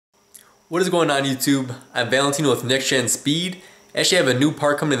What is going on YouTube? I'm Valentino with Next Gen Speed. Actually, I have a new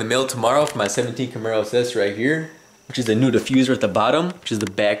part coming in the mail tomorrow for my 17 Camaro SS right here, which is a new diffuser at the bottom, which is the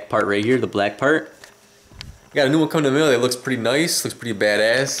back part right here, the black part. I got a new one coming in the mail that looks pretty nice, looks pretty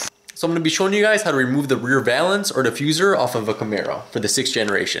badass. So I'm going to be showing you guys how to remove the rear valance or diffuser off of a Camaro for the 6th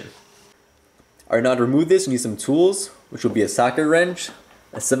generation. Alright, now to remove this you need some tools, which will be a socket wrench,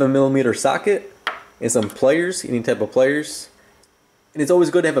 a 7mm socket, and some pliers, any type of pliers. And it's always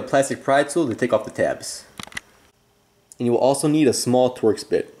good to have a plastic pry tool to take off the tabs. And you will also need a small Torx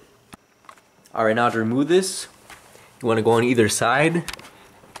bit. Alright, now to remove this, you want to go on either side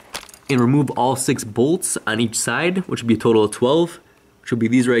and remove all 6 bolts on each side, which would be a total of 12, which will be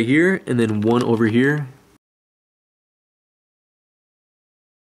these right here, and then one over here.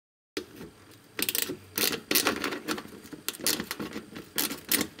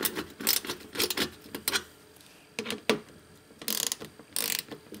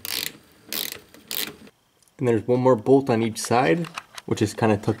 And there's one more bolt on each side, which is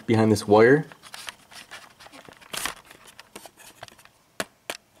kind of tucked behind this wire.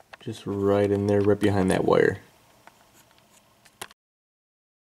 Just right in there, right behind that wire.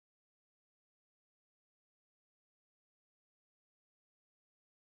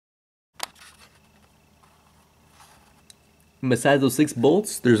 And besides those 6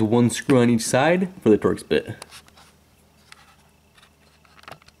 bolts, there's one screw on each side for the Torx bit.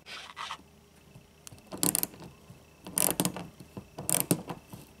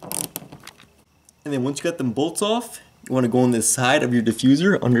 And then once you got them bolts off, you want to go on this side of your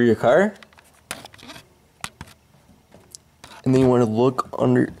diffuser under your car. And then you want to look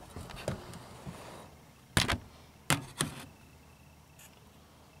under.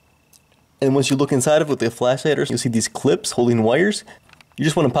 And once you look inside of it with the flashlight, you'll see these clips holding wires. You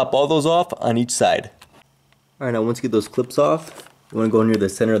just want to pop all those off on each side. Alright, now once you get those clips off, you want to go near the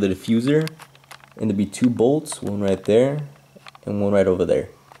center of the diffuser. And there'll be 2 bolts, one right there and one right over there.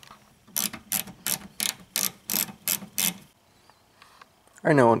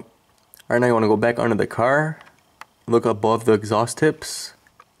 Alright, now you want to go back under the car, look above the exhaust tips,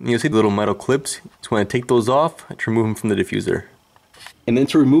 and you'll see the little metal clips. You just want to take those off to remove them from the diffuser. And then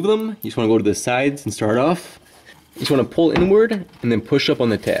to remove them, you just want to go to the sides and start off. You just want to pull inward and then push up on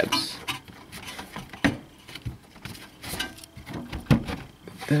the tabs.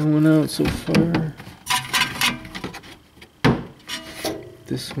 Get that one out so far.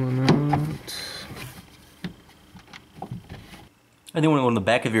 This one out. And then you want to go in the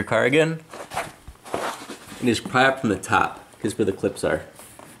back of your car again and just pry up from the top, because where the clips are.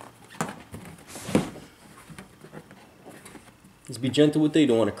 Just be gentle with it, you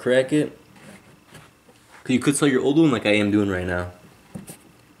don't want to crack it, because you could sell your old one like I am doing right now.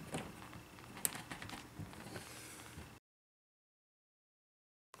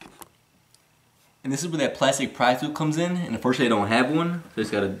 And this is where that plastic pry tool comes in, and unfortunately I don't have one, so I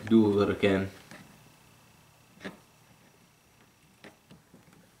just gotta do what I can.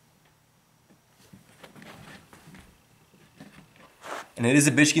 And it is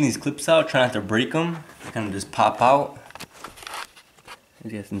a bitch getting these clips out, try not to break them. They kind of just pop out.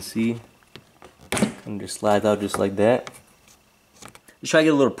 As you guys can see. And just slides out just like that. Just try to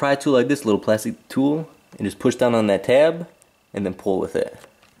get a little pry tool like this, a little plastic tool, and just push down on that tab, and then pull with it.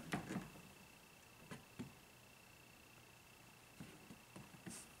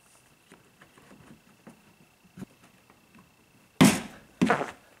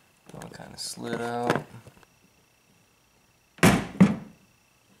 All kind of slid out.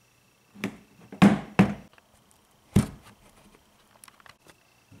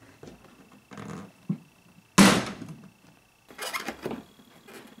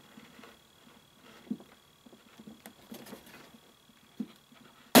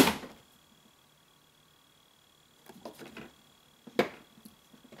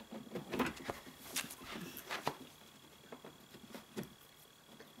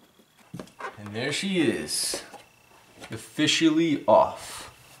 And there she is, officially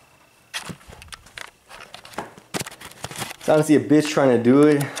off. It's honestly a bitch trying to do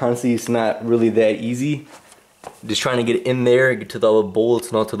it. Honestly, it's not really that easy. Just trying to get in there, get to the other bolts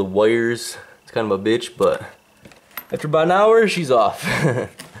and all to the wires. It's kind of a bitch, but after about an hour, she's off.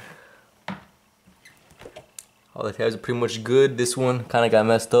 All the tabs are pretty much good. This one kind of got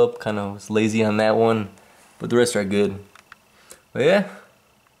messed up, kind of was lazy on that one, but the rest are good. But yeah.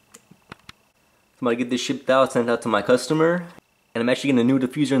 I'm gonna get this shipped out, sent out to my customer, and I'm actually getting a new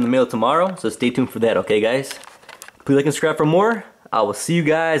diffuser in the mail tomorrow, so stay tuned for that, okay guys? Please like and subscribe for more. I will see you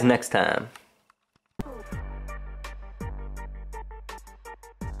guys next time.